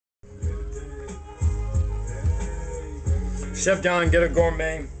Chef John Ghetto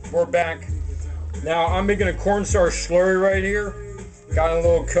Gourmet. We're back. Now I'm making a cornstarch slurry right here. Got a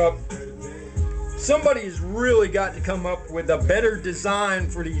little cup. Somebody has really got to come up with a better design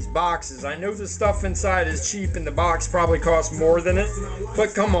for these boxes. I know the stuff inside is cheap and the box probably costs more than it,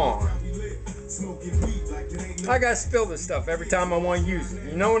 but come on. I gotta spill this stuff every time I want to use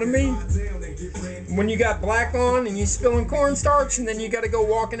it. You know what I mean? When you got black on and you spilling cornstarch and then you gotta go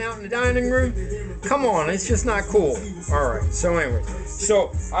walking out in the dining room, come on, it's just not cool. Alright, so anyway.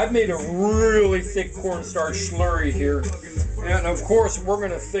 So I've made a really thick cornstarch slurry here. And of course we're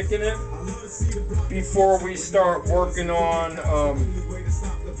gonna thicken it before we start working on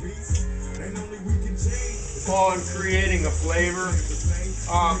creating a flavor.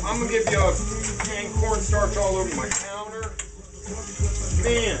 I'm gonna give you a canned cornstarch all over my counter.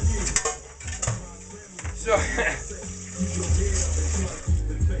 Man. So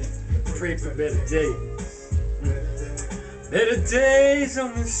pray for better days. Better days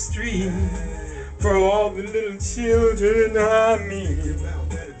on the street for all the little children I meet.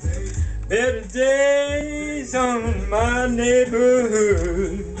 Better days on my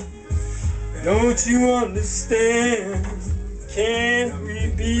neighborhood. Don't you understand? Can't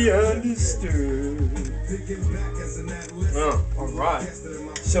we be understood? Oh, alright.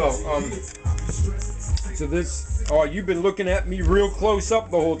 So this, oh, you've been looking at me real close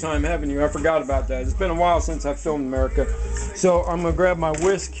up the whole time, haven't you? I forgot about that. It's been a while since I filmed America. So I'm gonna grab my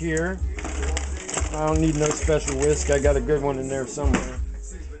whisk here. I don't need no special whisk. I got a good one in there somewhere.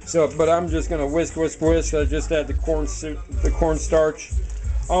 So, but I'm just gonna whisk. I just add the cornstarch.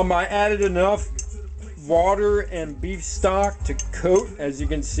 I added enough water and beef stock to coat. As you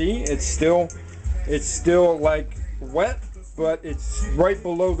can see, it's still like wet, but it's right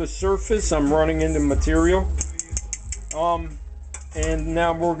below the surface. I'm running into material. And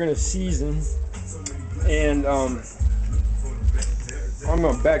now we're gonna season, and I'm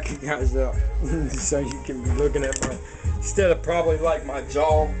gonna back you guys up so you can be looking at my, instead of probably like my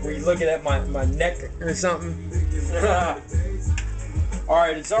jaw, were you looking at my neck or something?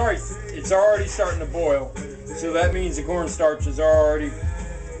 Alright, it's already starting to boil. So that means the cornstarch is already,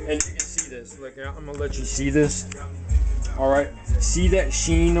 and you can see this. Look, I'm gonna let you see this. Alright, see that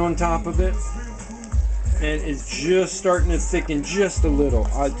sheen on top of it? And it's just starting to thicken just a little.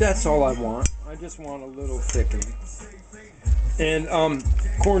 That's all I want. I just want a little thickening. And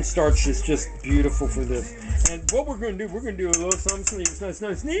cornstarch is just beautiful for this. And what we're going to do, we're going to do a little something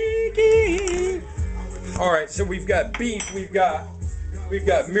sneaky. Alright, so we've got beef, we've got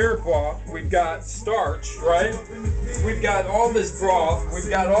mirepoix, we've got starch, right? We've got all this broth, we've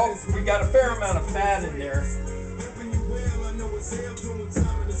got a fair amount of fat in there.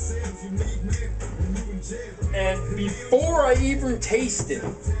 And before I even taste it,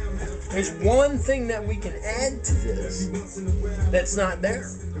 there's one thing that we can add to this that's not there.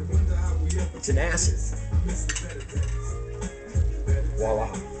 It's an acid.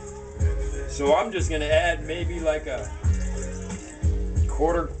 Voila. So I'm just going to add maybe like a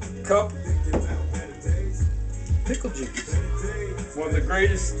quarter cup pickle juice. One of the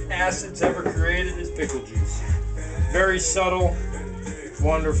greatest acids ever created is pickle juice. Very subtle,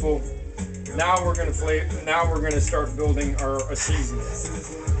 wonderful. Now we're going to start building our seasoning,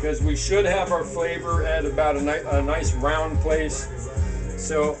 because we should have our flavor at about a nice round place.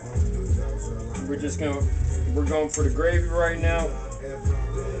 So we're going for the gravy right now.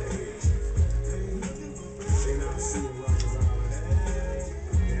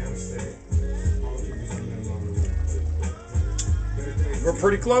 We're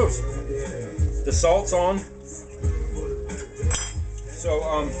pretty close. The salt's on. So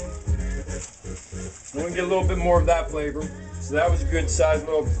I'm going to get a little bit more of that flavor. So that was a good size,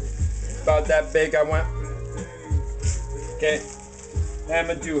 little, about that big I went. Okay, I'm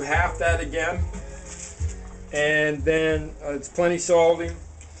going to do half that again. And then it's plenty salty.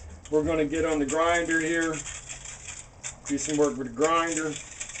 We're going to get on the grinder here. Do some work with the grinder.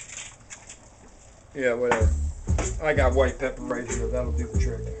 Yeah, whatever. I got white pepper right here. That'll do the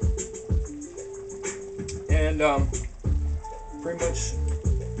trick. And pretty much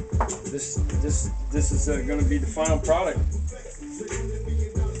this is going to be the final product.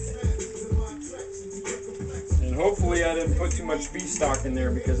 And hopefully I didn't put too much beef stock in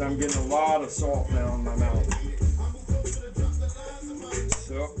there, because I'm getting a lot of salt now in my mouth.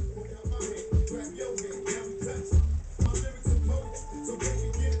 So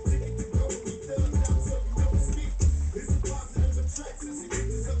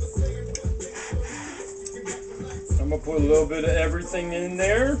I'm going to put a little bit of everything in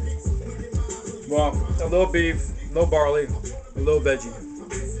there. Well, a little beef, a little barley, a little veggie.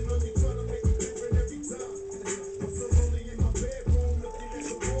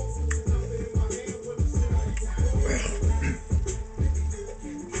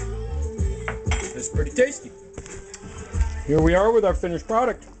 be tasty. Here we are with our finished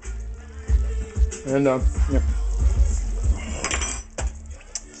product. And, yeah.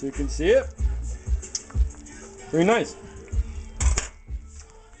 So you can see it. Very nice.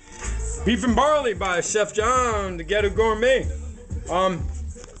 Beef and Barley by Chef John the Ghetto Gourmet.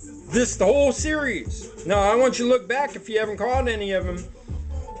 The whole series. Now, I want you to look back if you haven't caught any of them.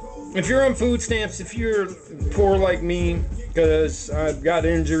 If you're on food stamps, if you're poor like me, because I got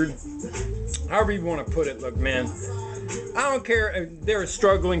injured, however you want to put it, look, man, I don't care. They're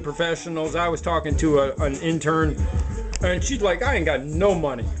struggling professionals. I was talking to an intern, and she's like, I ain't got no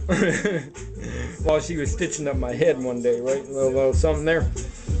money. While she was stitching up my head one day, right? A little something there.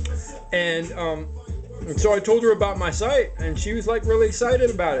 And so I told her about my site, and she was like really excited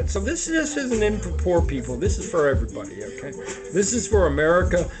about it. So this isn't in for poor people. This is for everybody, okay? This is for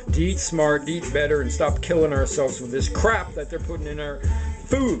America to eat smart, to eat better, and stop killing ourselves with this crap that they're putting in our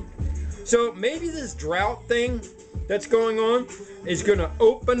food. So maybe this drought thing that's going on is going to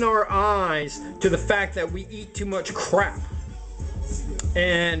open our eyes to the fact that we eat too much crap.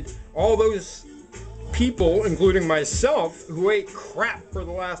 And all those people, including myself, who ate crap for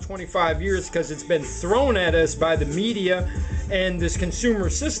the last 25 years because it's been thrown at us by the media and this consumer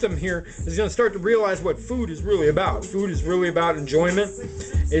system here, is going to start to realize what food is really about. Food is really about enjoyment.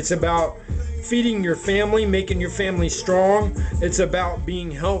 It's about feeding your family, making your family strong. It's about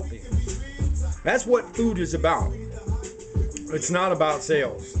being healthy. That's what food is about. It's not about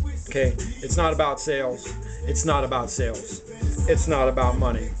sales, okay? It's not about sales. It's not about sales. It's not about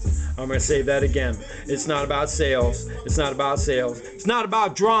money. I'm going to say that again. It's not about sales. It's not about sales. It's not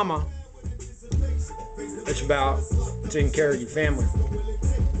about drama. It's about taking care of your family.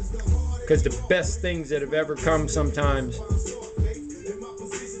 Because the best things that have ever come sometimes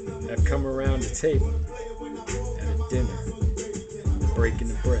have come around the table at a dinner, breaking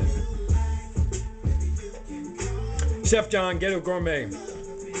the bread. Chef John, Ghetto Gourmet.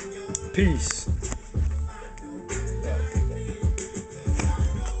 Peace.